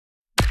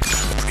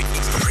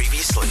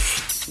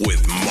Seriously,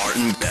 with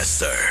Martin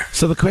Bester.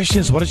 So the question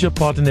is, what has your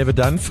partner never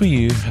done for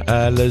you?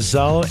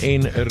 Lizelle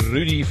en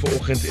Rudy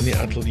vanoggend in die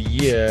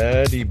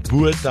ateljee. Die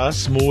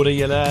botas, môre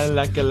julle,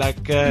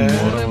 lekker.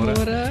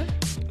 Môre.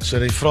 So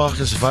die vraag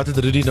is, wat het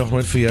Rudy nog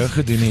nooit vir jou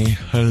gedoen nie?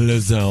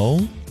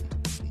 Lizelle?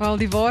 Wel,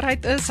 die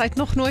waarheid is, hy het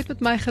nog nooit met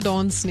my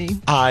gedans nie.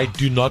 I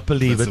do not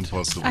believe That's it.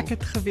 impossible. Ek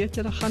het geweet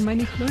jy gaan my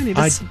nie glo nie.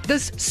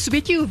 Dis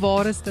weet jy hoe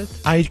waar is dit?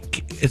 I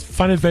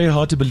find it very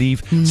hard to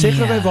believe. Sê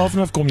vir my,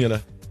 waarvan af kom julle?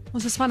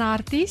 Ons is van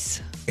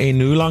Harties, En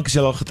hoe lank is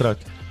julle al getroud?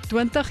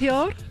 20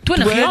 jaar.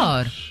 20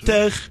 jaar.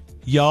 20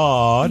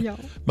 jaar. Ja.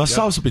 Maar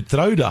selfs op die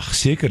troudag,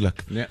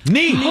 sekerlik. Nee.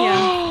 Nee.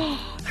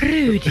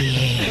 Rudy.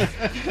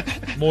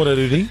 Môre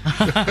Rudy.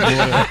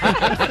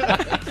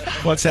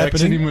 What's Ek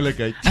sien die happening?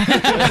 moeilikheid.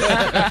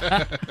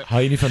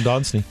 Hou jy nie van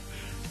dans nie?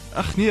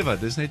 Ag nee, wat?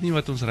 Dis net nie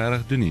wat ons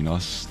regtig doen nie.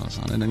 Daar's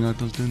ander dinge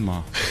wat ons doen,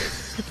 maar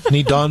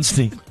Nie dans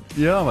nie.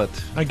 ja, wat?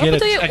 I Wat get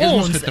bedoel it. jy Ek is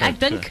mos ons? getroud, Ek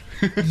dink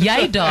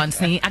jy dans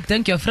nie, ek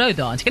dink jou vrou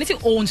dans. Jy kan nie sê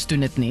ons doen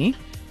dit nie.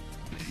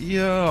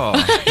 Ja.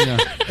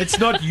 It's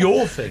not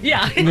your thing.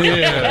 Ja.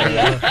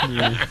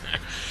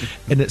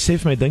 En sê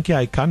vir my, dink jy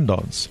hy kan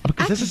dans?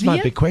 Because this is my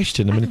weet- big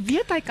question. I Ek mean,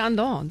 weet hy kan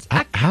dans.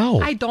 how?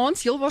 Hy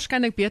dans heel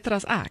waarskynlik beter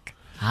as ek.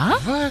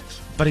 Wat?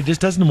 But he just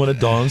doesn't want to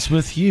dance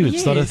with you.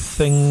 It's not a Yes.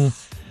 thing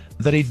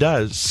that he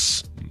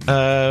does.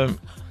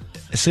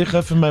 Sê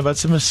gou vir my, wat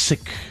se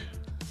musiek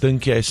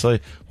dink jy? So,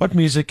 what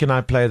music can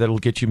I play that will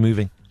get you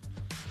moving?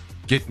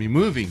 Get me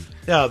moving.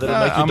 Yeah, that'll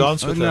make you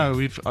dance with No,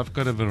 it. I've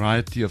got a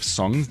variety of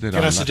songs that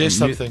Can I like. suggest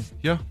something?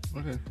 Yeah.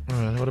 Okay.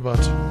 All right, what about?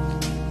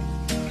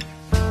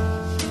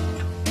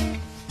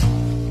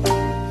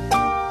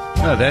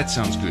 Oh, that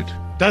sounds good.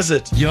 Does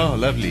it? Yeah,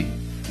 lovely.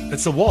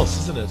 It's a waltz,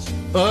 isn't it?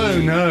 Oh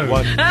no.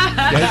 One.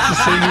 Jy het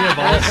gesê nie 'n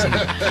wals.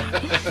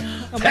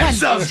 That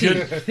sounds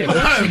good.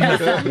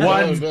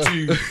 1,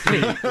 2,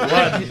 3.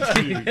 1,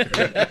 2.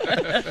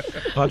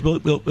 Right,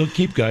 we'll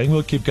keep going.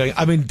 We'll keep going.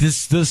 I mean,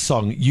 this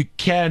song, you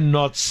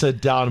cannot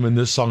sit down when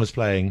this song is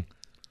playing.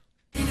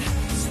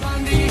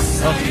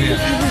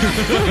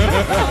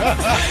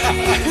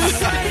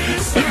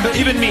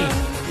 Even me.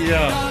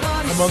 Ja.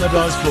 I'm on the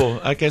dance floor.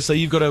 Okay, so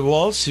you've got a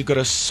waltz, you've got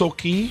a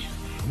socky,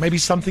 maybe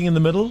something in the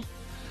middle.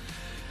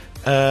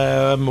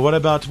 What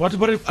about what?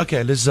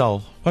 Okay,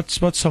 Lizelle,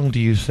 what song do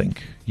you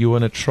think you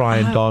want to try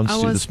and dance I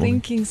to was this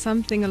morning? thinking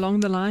something along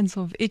the lines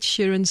of Ed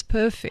Sheeran's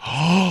Perfect.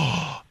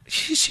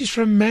 She's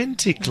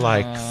romantic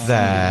like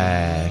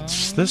that.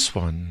 This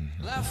one.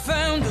 I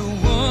found a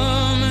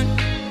woman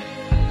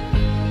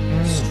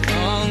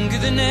stronger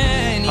than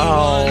anyone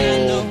I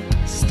know.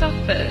 Stop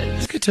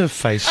it. Look at her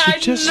face. She I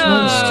just know.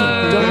 wants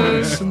to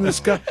dance in the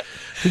sky.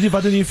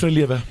 Wat doen jy vir 'n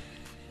lewe?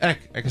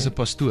 Ek is 'n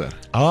pastoor.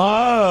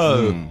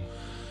 Oh,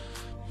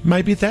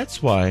 maybe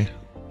that's why.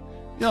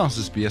 Ja, ons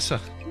is besig.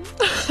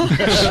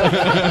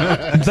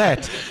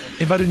 That.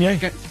 En wat doen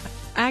jy?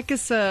 Ek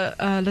is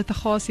 'n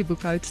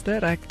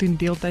litigasieboekhoudster. Ek doen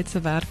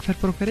deeltydse werk vir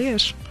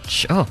prokureurs.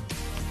 Sure.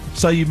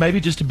 So you maybe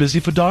just busy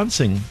for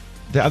dancing.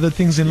 There are other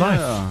things in life.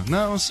 Ja,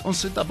 nou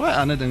ons het baie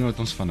ander dinge wat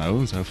ons van hou.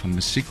 Ons hou van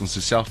musiek, ons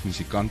is self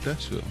musikante,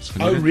 so ons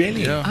geniet Oh, dit.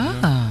 really? Ja.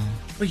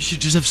 Well, you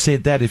should just have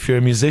said that. If you're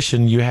a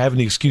musician, you have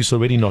an excuse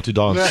already not to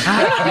dance.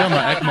 Ja,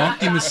 maar ek maak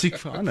die musiek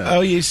vir ander.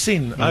 Oh, you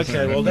sing.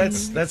 Okay, well,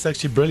 that's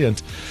actually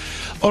brilliant.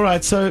 All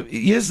right, so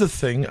here's the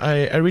thing.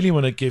 I really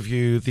want to give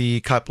you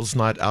the couples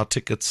night out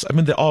tickets. I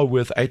mean, they are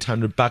worth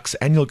 $800,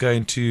 and you'll go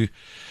into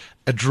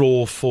a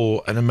draw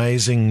for an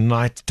amazing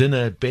night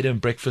dinner, bed and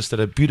breakfast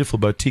at a beautiful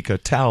boutique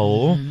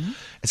hotel.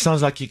 It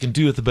sounds like you can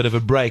do with a bit of a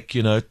break,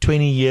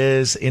 20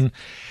 years in,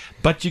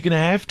 but you're going to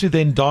have to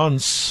then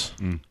dance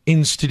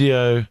in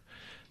studio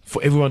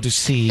for everyone to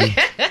see.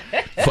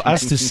 For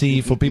us to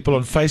see, for people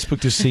on Facebook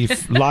to see,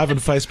 live on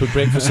Facebook,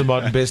 Breakfast and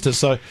Martin Bester.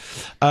 So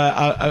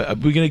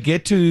we're going to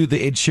get to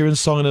the Ed Sheeran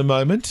song in a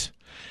moment,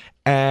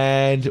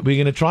 and we're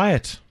going to try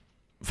it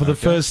for the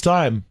first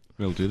time.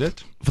 We'll do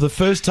that. For the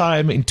first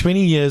time in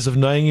 20 years of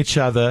knowing each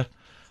other,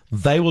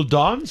 they will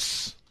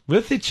dance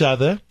with each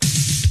other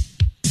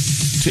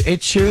to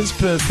Ed Sheeran's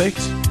Perfect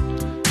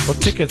for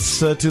tickets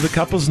to the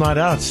couples night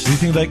out. Do you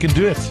think they can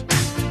do it?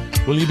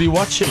 Will you be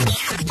watching?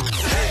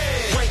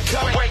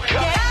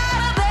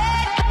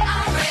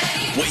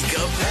 Wake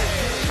up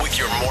with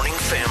your morning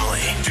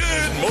family.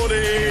 Good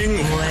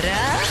morning. What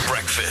up?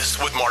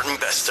 Breakfast with Martin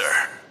Bester.